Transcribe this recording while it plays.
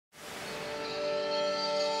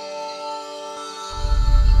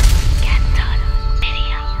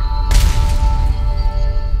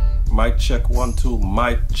Mic check 1 2.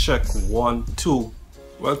 Mic check 1 2.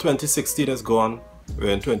 Well, 2016 is gone. We're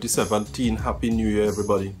in 2017. Happy New Year,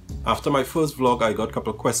 everybody. After my first vlog, I got a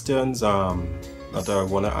couple of questions that I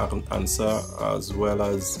want to answer, as well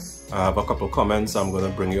as I have a couple of comments. I'm going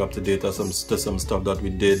to bring you up to date on some stuff that we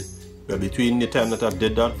did. But between the time that I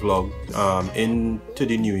did that vlog into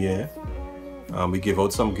the new year, we gave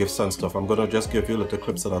out some gifts and stuff. I'm gonna just give you little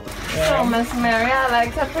clips of that. So, Miss Mary, I'd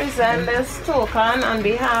like to present this token on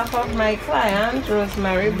behalf of my client,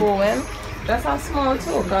 Rosemary Bowen. Just a small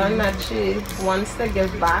token that she wants to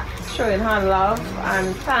give back, showing her love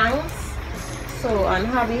and thanks. So, on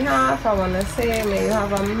her behalf, I want to say, may you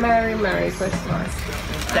have a Merry, Merry Christmas.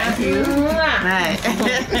 Thank you. Right.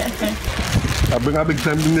 I bring a big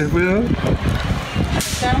time in there for you.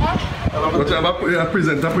 What you have a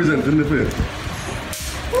present in the face.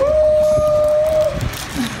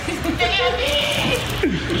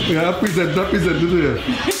 Yeah, present in there.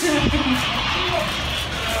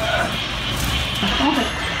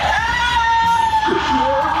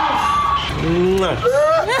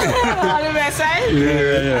 All the best, right?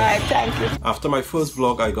 Yeah. Alright, thank you. After my first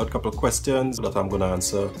vlog, I got a couple of questions that I'm gonna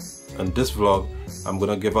answer. And this vlog, I'm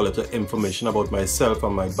gonna give a little information about myself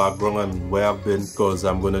and my background and where I've been, because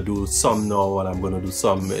I'm gonna do some now and I'm gonna do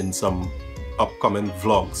some in some upcoming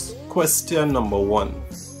vlogs. Question number 1.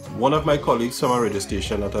 One of my colleagues from a radio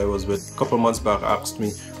station that I was with a couple months back asked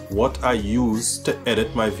me what I used to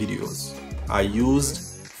edit my videos. I used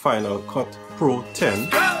Final Cut Pro 10.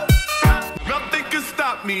 Nothing can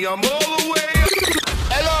stop me, I'm all the way.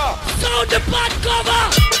 Hello! Sound the pod cover!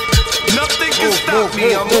 Nothing can stop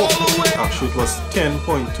me, I'm all the way. Actually, it was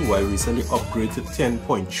 10.2. I recently upgraded to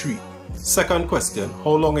 10.3. Second question,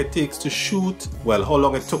 how long it takes to shoot? Well, how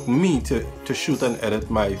long it took me to shoot and edit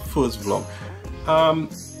my first vlog?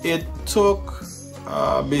 It took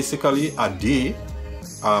basically a day.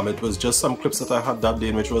 It was just some clips that I had that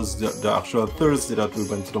day, which was the actual Thursday that we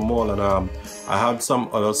went to the mall, and I had some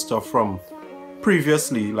other stuff from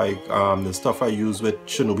previously, like the stuff I used with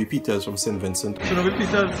Shinobi Peters from St. Vincent. Shinobi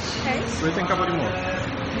Peters, Okay. what do you think about the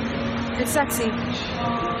mall? It's sexy.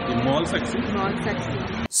 The mall sexy? Mall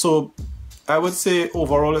sexy. So I would say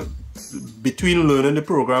overall, between learning the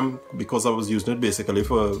program, because I was using it basically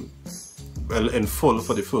in full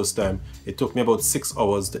for the first time, it took me about 6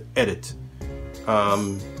 hours to edit.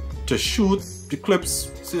 To shoot the clips,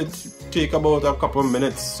 it take about a couple of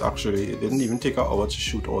minutes. Actually, it didn't even take an hour to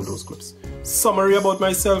shoot all those clips. Summary about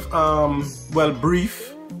myself, well,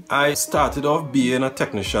 brief. I started off being a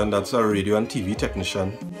technician, that's a radio and TV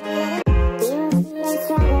technician.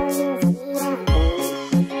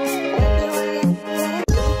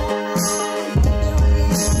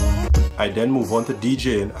 I then moved on to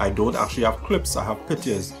DJing. I don't actually have clips, I have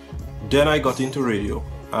pictures. Then I got into radio.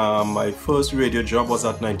 My first radio job was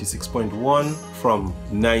at 96.1 from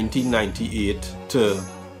 1998 to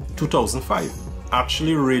 2005.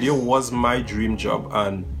 Actually, radio was my dream job,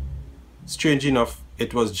 and strange enough,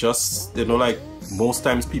 it was just, you know, like most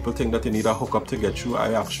times people think that they need a hookup to get through.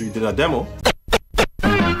 I actually did a demo.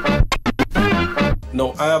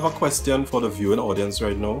 Now, I have a question for the viewing audience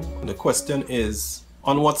right now. The question is,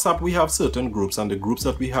 on WhatsApp we have certain groups, and the groups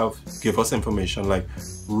that we have give us information like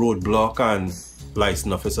roadblock and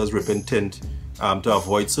license officers ripping tint to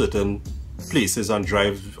avoid certain places and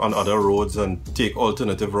drive on other roads and take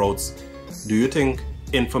alternative routes. Do you think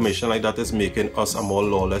information like that is making us a more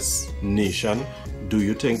lawless nation? Do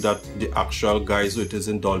you think that the actual guys who is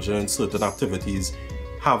indulging in certain activities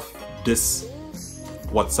have this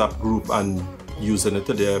WhatsApp group and using it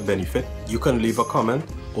to their benefit? You can leave a comment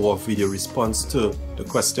or a video response to the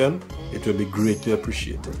question. It will be greatly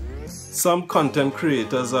appreciated. Some content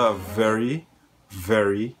creators are very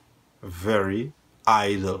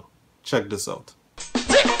idle. Check this out.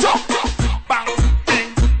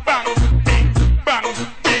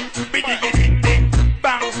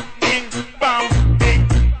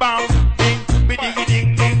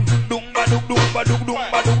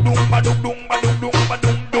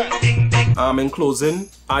 In closing,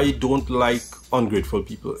 I don't like ungrateful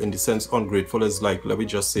people. In the sense, ungrateful is like, let me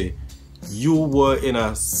just say, you were in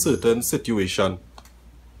a certain situation.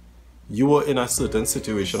 You were in a certain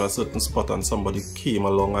situation, a certain spot, and somebody came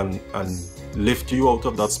along and lifted you out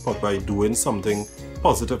of that spot by doing something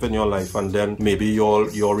positive in your life, and then maybe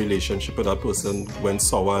your relationship with that person went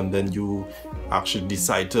sour, and then you actually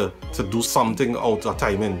decide to do something out of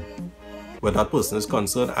timing. Where that person is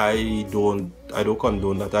concerned, I don't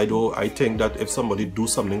condone that. I think that if somebody do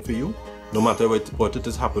something for you, no matter what it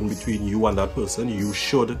has happened between you and that person, you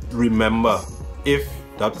should remember, if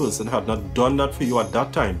that person had not done that for you at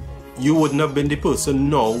that time, you wouldn't have been the person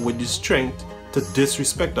now with the strength to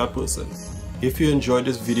disrespect that person. If you enjoyed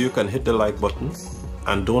this video, you can hit the like button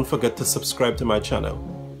and don't forget to subscribe to my channel.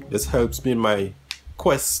 This helps me in my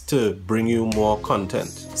quest to bring you more content.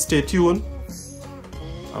 Stay tuned.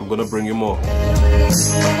 I'm gonna bring you more.